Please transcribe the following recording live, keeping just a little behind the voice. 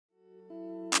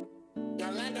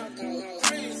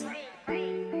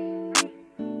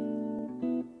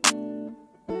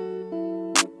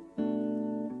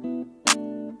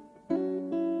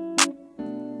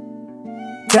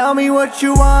Tell me what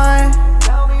you want,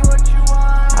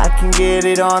 I can get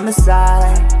it on the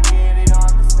side.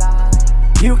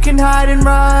 You can hide and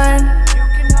run,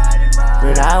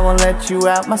 but I won't let you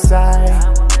out my sight.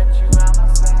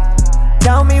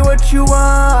 Tell me what you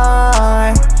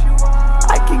want,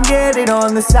 I can get it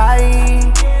on the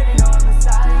side.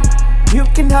 You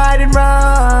can hide and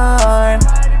run,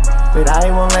 but I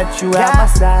won't let you out my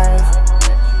sight.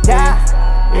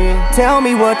 Tell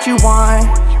me what you want,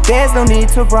 there's no need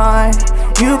to run.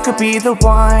 You could be the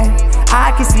one,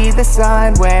 I can see the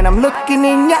sun when I'm looking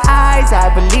in your eyes.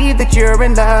 I believe that you're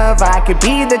in love, I could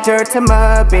be the dirt to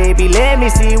mud. Baby, let me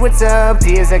see what's up,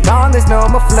 tears are gone, there's no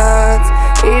more floods.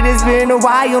 It has been a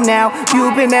while now,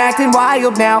 you've been acting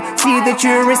wild now. See that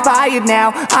you're inspired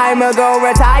now, I'ma go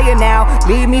retire now.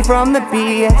 Leave me from the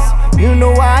BS, you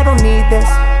know I don't need this.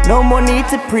 No more need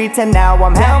to pretend now,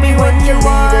 I'm happy when you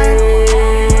want it.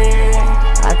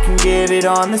 I can get it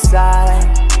on the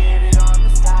side.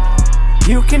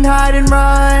 You can hide and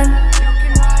run,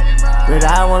 but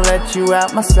I won't let you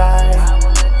out my sight.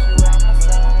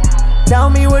 Tell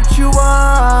me what you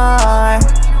want,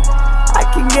 I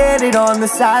can get it on the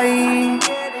side.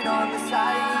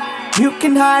 You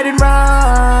can hide and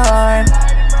run,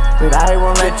 but I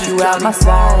won't let you out my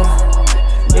sight.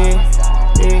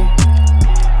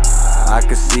 I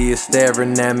could see her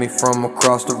staring at me from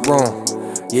across the room.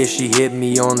 Yeah, she hit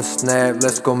me on the snap,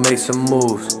 let's go make some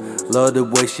moves. Love the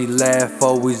way she laugh,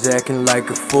 always acting like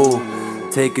a fool.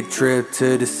 Take a trip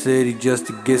to the city just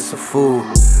to get some food.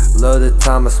 Love the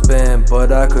time I spend,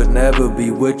 but I could never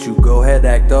be with you. Go ahead,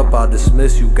 act up, I'll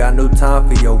dismiss you. Got no time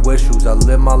for your issues. I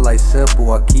live my life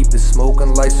simple, I keep it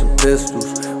smoking like some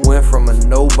pistols. Went from a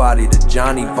nobody to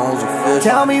Johnny Bones official.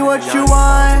 Tell me what you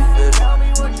want,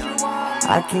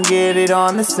 I can get it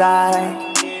on the side.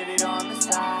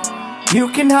 You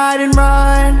can hide and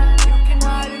run,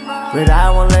 but I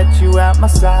won't let you out my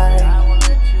sight.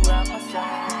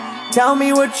 Tell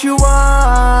me what you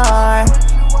want,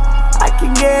 I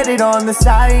can get it on the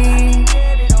side.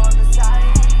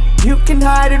 You can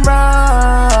hide and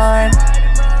run,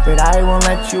 but I won't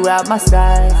let you out my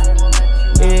sight.